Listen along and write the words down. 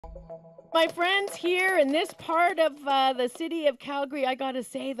My friends here in this part of the city of Calgary, I got to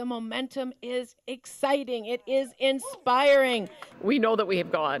say the momentum is exciting. It is inspiring. We know that we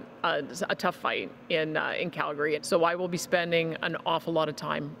have got a tough fight in Calgary, so I will be spending an awful lot of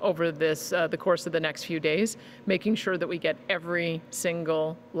time over the course of the next few days, making sure that we get every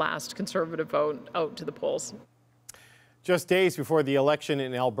single last Conservative vote out to the polls. Just days before the election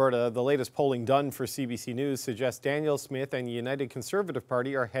in Alberta, the latest polling done for CBC News suggests Danielle Smith and the United Conservative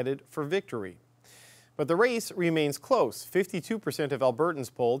Party are headed for victory. But the race remains close. 52% of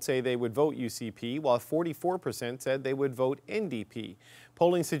Albertans polled say they would vote UCP, while 44% said they would vote NDP.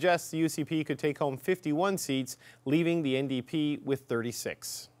 Polling suggests the UCP could take home 51 seats, leaving the NDP with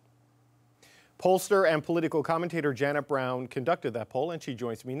 36. Pollster and political commentator Janet Brown conducted that poll, and she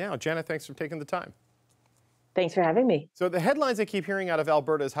joins me now. Janet, thanks for taking the time. Thanks for having me. So the headlines I keep hearing out of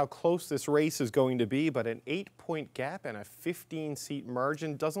Alberta is how close this race is going to be, but an 8-point gap and a 15-seat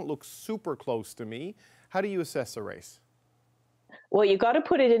margin doesn't look super close to me. How do you assess the race? Well, you got to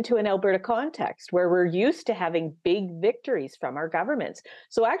put it into an Alberta context where we're used to having big victories from our governments.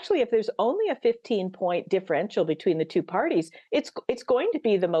 So actually, if there's only a 15-point differential between the two parties, it's going to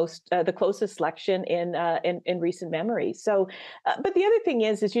be the closest election in recent memory. So, but the other thing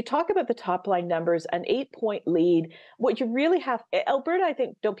is you talk about the top line numbers, an 8-point lead. What you really have, Alberta, I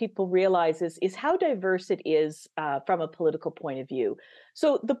think, don't people realize is how diverse it is from a political point of view.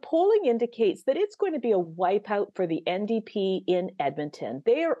 So the polling indicates that it's going to be a wipeout for the NDP in Edmonton.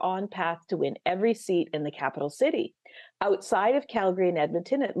 They are on path to win every seat in the capital city. Outside of Calgary and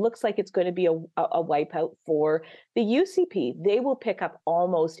Edmonton, it looks like it's going to be a wipeout for the UCP. They will pick up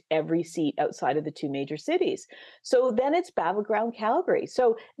almost every seat outside of the two major cities. So then it's battleground Calgary.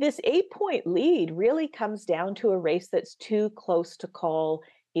 So this 8-point lead really comes down to a race that's too close to call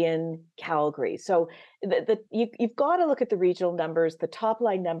in Calgary. So you've got to look at the regional numbers. The top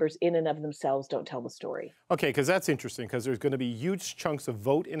line numbers in and of themselves don't tell the story. Okay, because that's interesting, because there's going to be huge chunks of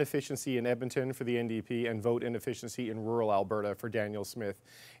vote inefficiency in Edmonton for the NDP and vote inefficiency in rural Alberta for Danielle Smith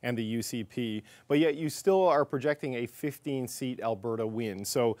and the UCP. But yet you still are projecting a 15-seat Alberta win.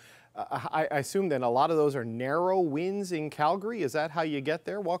 So I assume then a lot of those are narrow wins in Calgary. Is that how you get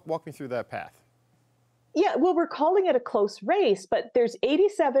there? Walk me through that path. Yeah, well, we're calling it a close race, but there's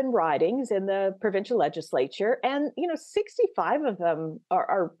 87 ridings in the provincial legislature, and 65 of them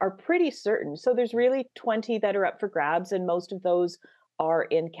are pretty certain. So there's really 20 that are up for grabs, and most of those are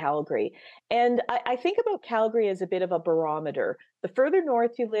in Calgary. And I think about Calgary as a bit of a barometer. The further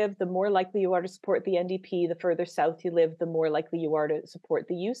north you live, the more likely you are to support the NDP. The further south you live, the more likely you are to support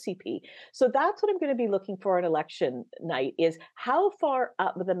the UCP. So that's what I'm going to be looking for on election night is how far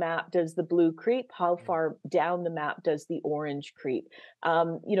up the map does the blue creep? How far down the map does the orange creep?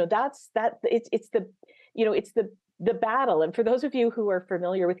 It's the battle. And for those of you who are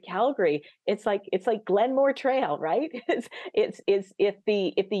familiar with Calgary, it's like Glenmore Trail, right? It's if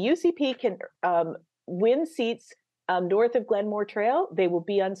the UCP can win seats north of Glenmore Trail, they will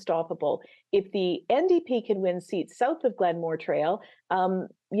be unstoppable. If the NDP can win seats south of Glenmore Trail,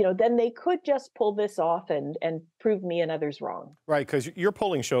 then they could just pull this off and prove me and others wrong. Right, because your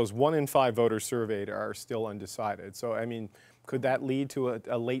polling shows 1 in 5 voters surveyed are still undecided. So, I mean, could that lead to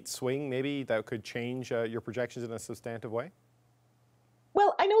a late swing, maybe, that could change your projections in a substantive way?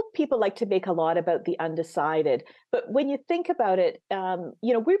 Well, I know people like to make a lot about the undecided, but when you think about it,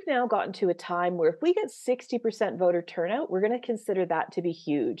 we've now gotten to a time where if we get 60% voter turnout, we're going to consider that to be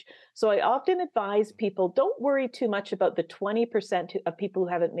huge. So I often advise people, don't worry too much about the 20% of people who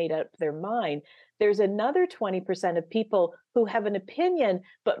haven't made up their mind. There's another 20% of people who have an opinion,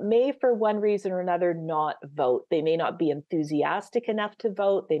 but may for one reason or another not vote. They may not be enthusiastic enough to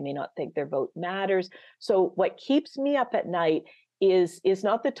vote. They may not think their vote matters. So what keeps me up at night is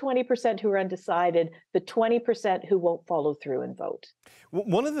not the 20% who are undecided, the 20% who won't follow through and vote.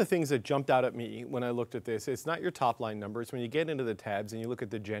 One of the things that jumped out at me when I looked at this, it's not your top line numbers. When you get into the tabs and you look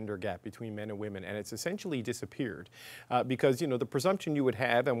at the gender gap between men and women, and it's essentially disappeared because, the presumption you would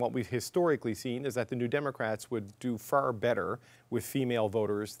have and what we've historically seen is that the New Democrats would do far better with female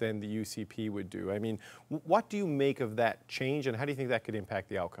voters than the UCP would do. I mean, what do you make of that change, and how do you think that could impact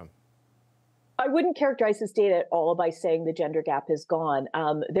the outcome? I wouldn't characterize this data at all by saying the gender gap is gone.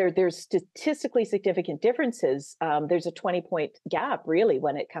 There's statistically significant differences. There's a 20-point gap, really,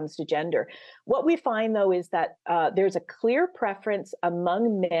 when it comes to gender. What we find, though, is that there's a clear preference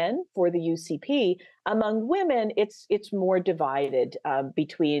among men for the UCP. Among women, it's more divided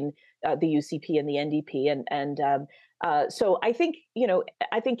between the UCP and the NDP. So I think,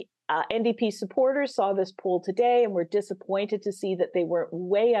 NDP supporters saw this poll today and were disappointed to see that they weren't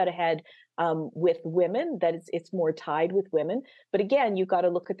way out ahead with women, that it's more tied with women. But again, you've got to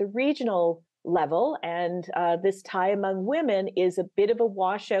look at the regional level, and this tie among women is a bit of a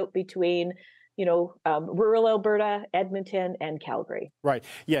washout between rural Alberta, Edmonton, and Calgary. Right.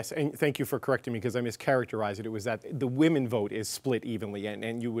 Yes. And thank you for correcting me because I mischaracterized it. It was that the women vote is split evenly.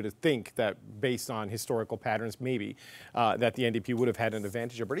 And you would think that based on historical patterns, maybe that the NDP would have had an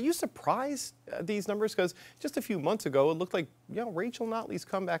advantage. But are you surprised at these numbers? Because just a few months ago, it looked like, Rachel Notley's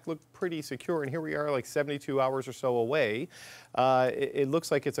comeback looked pretty secure. And here we are like 72 hours or so away. It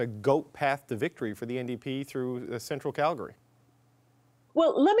looks like it's a goat path to victory for the NDP through central Calgary.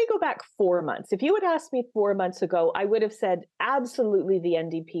 Well, let me go back 4 months. If you had asked me 4 months ago, I would have said absolutely the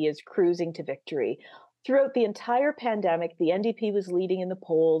NDP is cruising to victory. Throughout the entire pandemic, the NDP was leading in the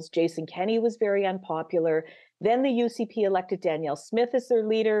polls. Jason Kenney was very unpopular. Then the UCP elected Danielle Smith as their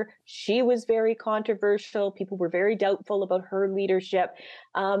leader. She was very controversial. People were very doubtful about her leadership.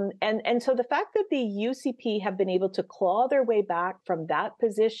 And so the fact that the UCP have been able to claw their way back from that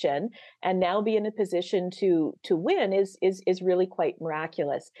position and now be in a position to win is really quite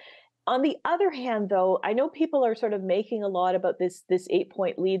miraculous. On the other hand, though, I know people are sort of making a lot about this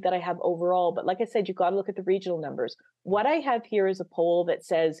 8-point lead that I have overall, but like I said, you've got to look at the regional numbers. What I have here is a poll that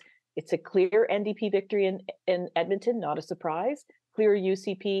says it's a clear NDP victory in Edmonton, not a surprise. Clear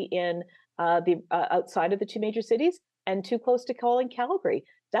UCP in the outside of the two major cities, and too close to calling Calgary.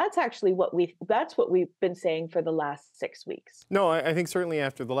 That's actually what we've been saying for the last 6 weeks. No, I think certainly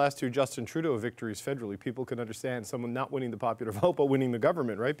after the last two Justin Trudeau victories federally, people can understand someone not winning the popular vote, but winning the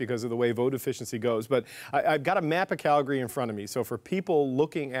government, right? Because of the way vote efficiency goes. But I've got a map of Calgary in front of me. So for people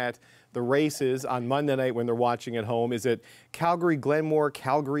looking at the races on Monday night when they're watching at home, is it Calgary, Glenmore,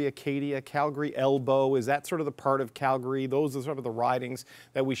 Calgary, Acadia, Calgary, Elbow? Is that sort of the part of Calgary? Those are sort of the ridings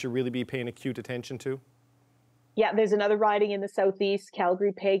that we should really be paying acute attention to? Yeah, there's another riding in the southeast,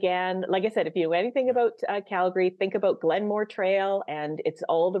 Calgary, Pagan. Like I said, if you know anything about Calgary, think about Glenmore Trail, and it's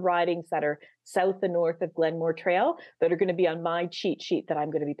all the ridings that are south and north of Glenmore Trail that are going to be on my cheat sheet that I'm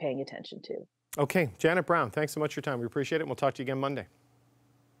going to be paying attention to. Okay, Janet Brown, thanks so much for your time. We appreciate it. We'll talk to you again Monday.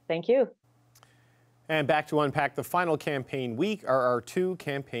 Thank you. And back to unpack the final campaign week are our two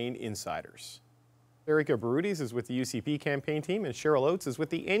campaign insiders. Erika Barudis is with the UCP campaign team, and Cheryl Oates is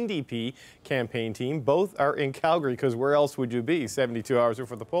with the NDP campaign team. Both are in Calgary, because where else would you be 72 hours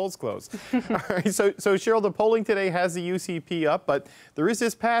before the polls close? All right, so Cheryl, the polling today has the UCP up, but there is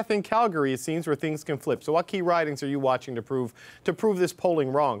this path in Calgary, it seems, where things can flip. So what key ridings are you watching to prove this polling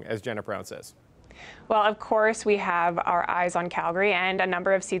wrong, as Janet Brown says? Well, of course, we have our eyes on Calgary and a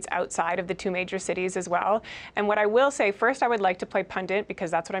number of seats outside of the two major cities as well. And what I will say, first, I would like to play pundit,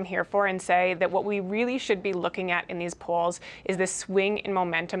 because that's what I'm here for, and say that what we really should be looking at in these polls is this swing in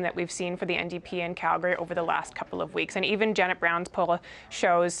momentum that we've seen for the NDP in Calgary over the last couple of weeks. And even Janet Brown's poll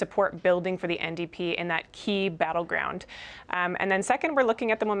shows support building for the NDP in that key battleground. And then second, we're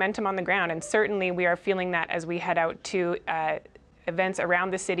looking at the momentum on the ground. And certainly we are feeling that as we head out to events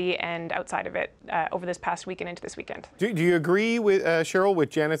around the city and outside of it over this past week and into this weekend. Do you agree with Cheryl, with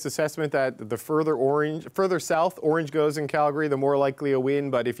Janet's assessment that the further south orange goes in Calgary, the more likely a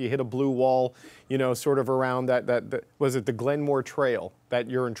win? But if you hit a blue wall, sort of around that was it the Glenmore Trail, that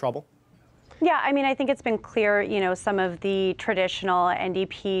you're in trouble? Yeah, I mean, I think it's been clear, some of the traditional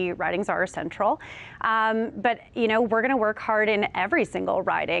NDP ridings are central. But, we're going to work hard in every single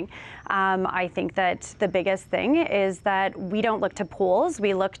riding. I think that the biggest thing is that we don't look to polls.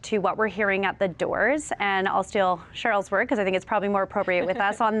 We look to what we're hearing at the doors. And I'll steal Cheryl's word, because I think it's probably more appropriate with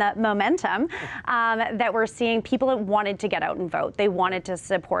us on the momentum that we're seeing. People that wanted to get out and vote. They wanted to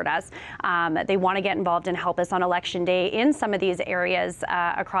support us. They want to get involved and help us on election day in some of these areas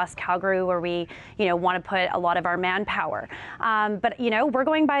across Calgary where we want to put a lot of our manpower. But, we're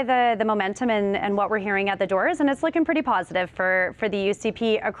going by the momentum and what we're hearing at the doors, and it's looking pretty positive for the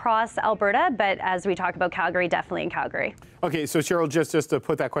UCP across Alberta, but as we talk about Calgary, definitely in Calgary. Okay, so Cheryl, just to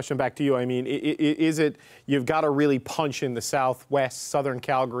put that question back to you, I mean, is it you've got to really punch in the southwest, southern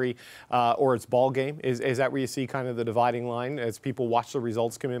Calgary, or it's ball game? Is that where you see kind of the dividing line as people watch the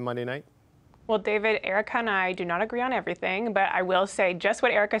results come in Monday night? Well, David, Erika and I do not agree on everything, but I will say just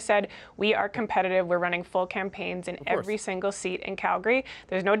what Erika said. We are competitive. We're running full campaigns in every single seat in Calgary.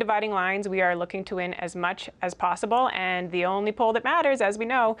 There's no dividing lines. We are looking to win as much as possible, and the only poll that matters, as we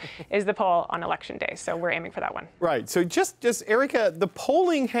know, is the poll on election day. So we're aiming for that one. Right. So just Erika, the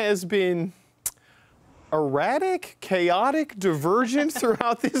polling has been erratic, chaotic, divergent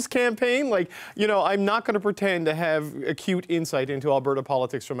throughout this campaign. Like, I'm not going to pretend to have acute insight into Alberta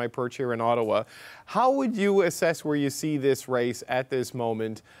politics from my perch here in Ottawa. How would you assess where you see this race at this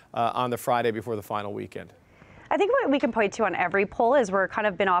moment on the Friday before the final weekend? I think what we can point to on every poll is we're kind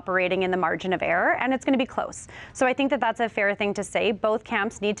of been operating in the margin of error, and it's going to be close. So I think that that's a fair thing to say. Both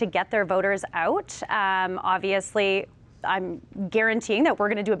camps need to get their voters out. Obviously, I'm guaranteeing that we're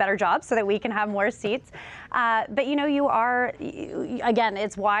going to do a better job so that we can have more seats. But you know, again,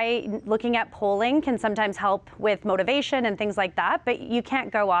 it's why looking at polling can sometimes help with motivation and things like that. But you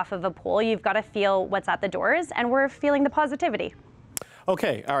can't go off of a poll. You've got to feel what's at the doors, and we're feeling the positivity.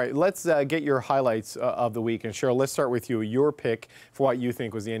 Okay, all right, let's get your highlights of the week. And Cheryl, let's start with you. Your pick for what you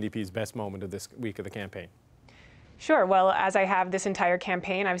think was the NDP's best moment of this week of the campaign. Sure. Well, as I have this entire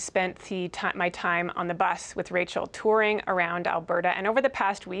campaign, I've spent my time on the bus with Rachel touring around Alberta. And over the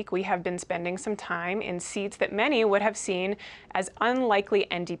past week, we have been spending some time in seats that many would have seen as unlikely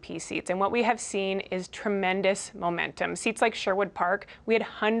NDP seats. And what we have seen is tremendous momentum. Seats like Sherwood Park, we had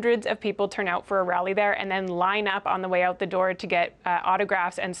hundreds of people turn out for a rally there and then line up on the way out the door to get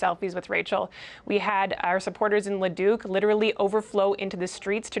autographs and selfies with Rachel. We had our supporters in Leduc literally overflow into the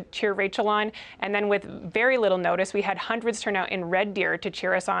streets to cheer Rachel on. And then with very little notice, we had hundreds turn out in Red Deer to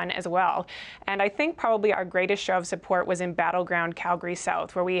cheer us on as well. And I think probably our greatest show of support was in battleground Calgary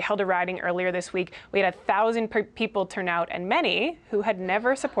South, where we held a riding earlier this week. We had 1,000 people turn out, and many who had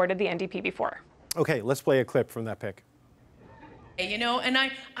never supported the NDP before. Okay, let's play a clip from that pick. You know, and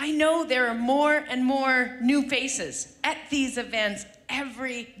I know there are more and more new faces at these events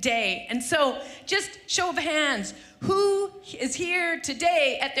every day. And so, just show of hands, who is here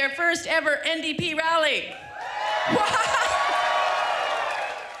today at their first ever NDP rally?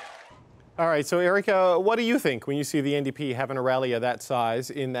 All right, so Erica, what do you think when you see the NDP having a rally of that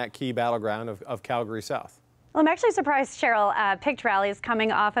size in that key battleground of Calgary South? Well, I'm actually surprised Cheryl picked rallies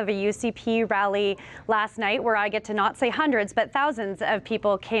coming off of a UCP rally last night where I get to not say hundreds, but thousands of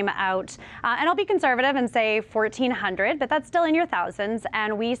people came out. And I'll be conservative and say 1,400, but that's still in your thousands.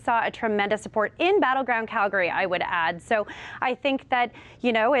 And we saw a tremendous support in battleground Calgary, I would add. So I think that,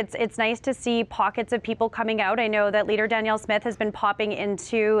 you know, it's nice to see pockets of people coming out. I know that leader Danielle Smith has been popping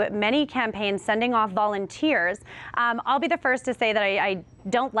into many campaigns, sending off volunteers. I'll be the first to say that I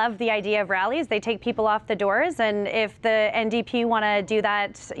don't love the idea of rallies. They take people off the doors, and if the NDP want to do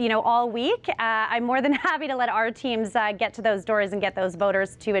that, you know, all week, I'm more than happy to let our teams get to those doors and get those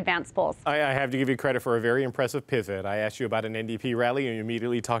voters to advance polls. I have to give you credit for a very impressive pivot. I asked you about an NDP rally, and you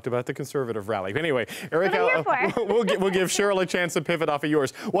immediately talked about the Conservative rally. But anyway, Erica, we'll give Cheryl a chance to pivot off of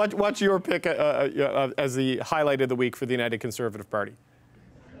yours. What's your pick as the highlight of the week for the United Conservative Party?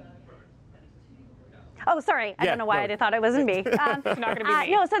 Oh, sorry. I don't know why I thought it wasn't me. It's not going to be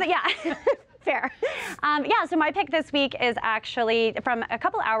me. No, so yeah. Fair. Yeah, so my pick this week is actually from a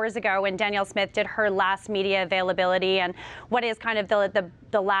couple hours ago when Danielle Smith did her last media availability and what is kind of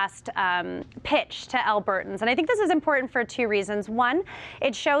the last pitch to Albertans. And I think this is important for two reasons. One,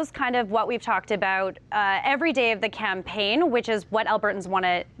 it shows kind of what we've talked about every day of the campaign, which is what Albertans want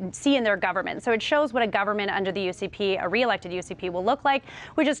to see in their government. So it shows what a government under the UCP, a re-elected UCP, will look like,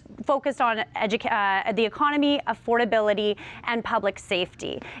 which is focused on the economy, affordability, and public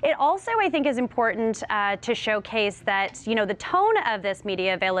safety. It also, I think, is important to showcase that, you know, the tone of this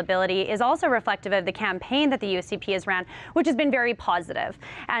media availability is also reflective of the campaign that the UCP has ran, which has been very positive.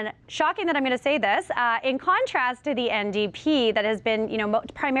 And shocking that I'm going to say this, in contrast to the NDP that has been, you know,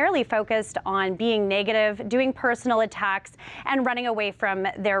 primarily focused on being negative, doing personal attacks, and running away from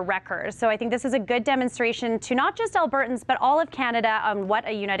their record. So I think this is a good demonstration to not just Albertans, but all of Canada on what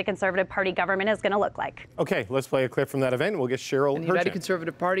a United Conservative Party government is going to look like. Okay, let's play a clip from that event. We'll get Cheryl. And the United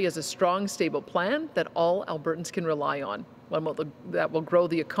Conservative Party has a strong, stable plan that all Albertans can rely on. One that will grow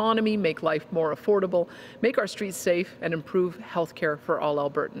the economy, make life more affordable, make our streets safe, and improve health care for all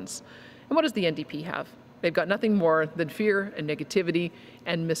Albertans. And what does the NDP have? They've got nothing more than fear and negativity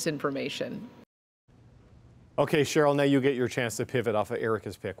and misinformation. Okay, Cheryl, now you get your chance to pivot off of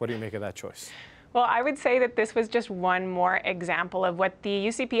Erica's pick. What do you make of that choice? Well, I would say that this was just one more example of what the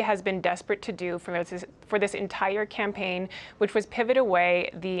UCP has been desperate to do for this entire campaign, which was pivot away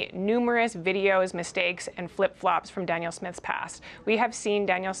the numerous videos, mistakes, and flip-flops from Danielle Smith's past. We have seen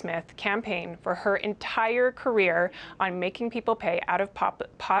Danielle Smith campaign for her entire career on making people pay out of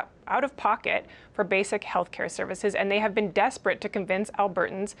pocket for basic health care services, and they have been desperate to convince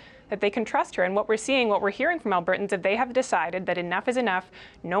Albertans that they can trust her. And what we're hearing from Albertans, is they have decided that enough is enough,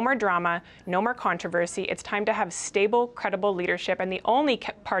 no more drama, no more controversy. It's time to have stable, credible leadership, and the only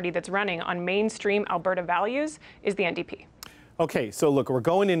party that's running on mainstream Alberta values is the NDP. Okay, so look, we're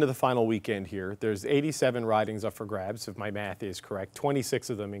going into the final weekend here. There's 87 ridings up for grabs, if my math is correct, 26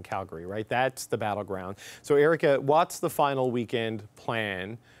 of them in Calgary, right? That's the battleground. So Erica, what's the final weekend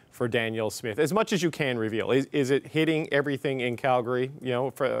plan for Danielle Smith, as much as you can reveal? Is it hitting everything in Calgary, you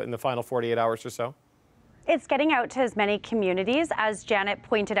know, in the final 48 hours or so? It's getting out to as many communities. As Janet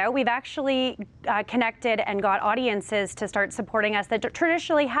pointed out, we've actually connected and got audiences to start supporting us that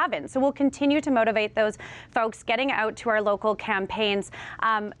traditionally haven't. So we'll continue to motivate those folks getting out to our local campaigns.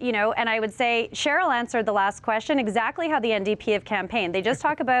 You know, and I would say Cheryl answered the last question exactly how the NDP have campaigned. They just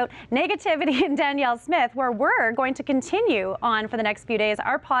talk about negativity in Danielle Smith, where we're going to continue on for the next few days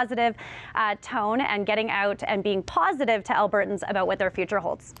our positive tone and getting out and being positive to Albertans about what their future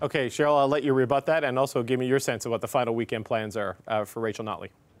holds. Okay, Cheryl, I'll let you rebut that and also give me your sense of what the final weekend plans are for Rachel Notley.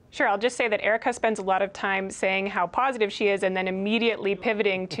 Sure, I'll just say that Erica spends a lot of time saying how positive she is and then immediately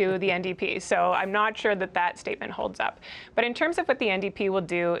pivoting to the NDP. So I'm not sure that that statement holds up. But in terms of what the NDP will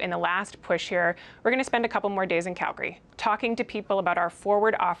do in the last push here, we're going to spend a couple more days in Calgary talking to people about our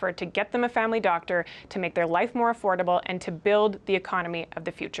forward offer to get them a family doctor, to make their life more affordable, and to build the economy of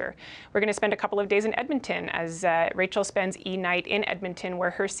the future. We're going to spend a couple of days in Edmonton as Rachel spends E-Night in Edmonton,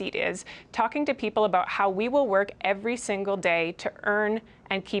 where her seat is, talking to people about how we will work every single day to earn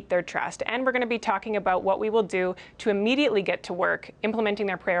and keep their trust. And we're going to be talking about what we will do to immediately get to work implementing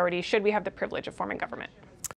their priorities should we have the privilege of forming government.